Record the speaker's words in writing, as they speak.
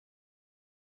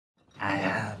I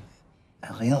have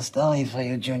a real story for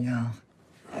you, Junior.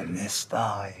 And this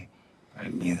story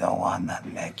will be the one that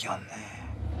make your name.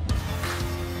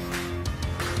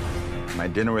 My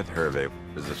Dinner with Herve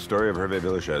is the story of Herve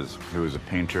Villechaize, who was a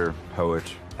painter, poet,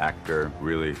 actor,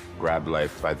 really grabbed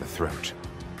life by the throat.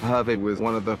 Herve was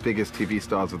one of the biggest TV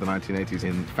stars of the 1980s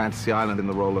in Fantasy Island in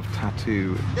the role of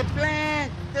Tattoo. The plan!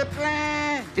 The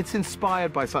plan! It's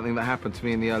inspired by something that happened to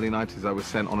me in the early 90s. I was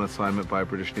sent on assignment by a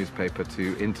British newspaper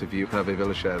to interview Herve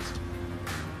Villechaize.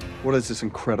 What is this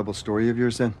incredible story of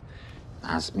yours, then?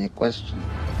 Ask me a question.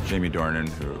 Jamie Dornan,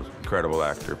 who's an incredible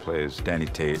actor, plays Danny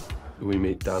Tate. We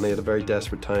meet Danny at a very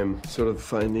desperate time, sort of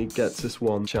finally gets this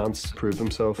one chance to prove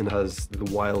himself and has the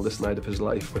wildest night of his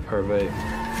life with Herve.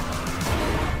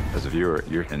 As a viewer,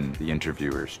 you're in the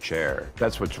interviewer's chair.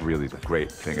 That's what's really the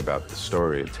great thing about the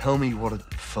story. Tell me what it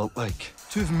felt like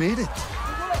to have made it.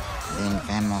 Being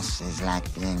famous is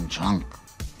like being drunk,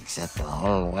 except the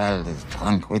whole world is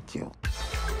drunk with you.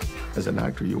 As an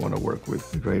actor, you want to work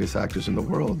with the greatest actors in the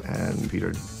world, and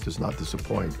Peter does not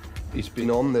disappoint. He's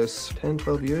been on this 10,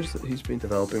 12 years that he's been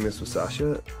developing this with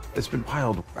Sacha. It's been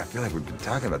wild. I feel like we've been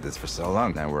talking about this for so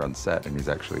long. Now we're on set, and he's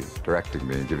actually directing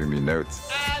me and giving me notes.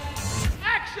 And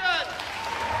action!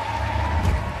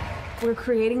 We're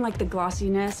creating like the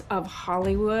glossiness of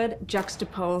Hollywood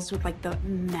juxtaposed with like the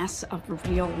mess of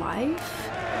real life.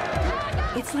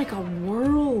 It's like a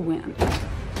whirlwind.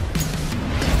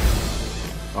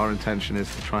 Our intention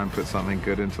is to try and put something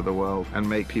good into the world and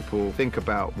make people think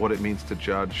about what it means to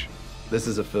judge. This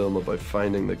is a film about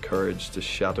finding the courage to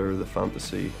shatter the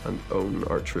fantasy and own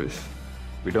our truth.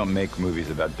 We don't make movies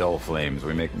about dull flames.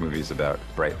 We make movies about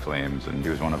bright flames, and he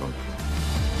was one of them.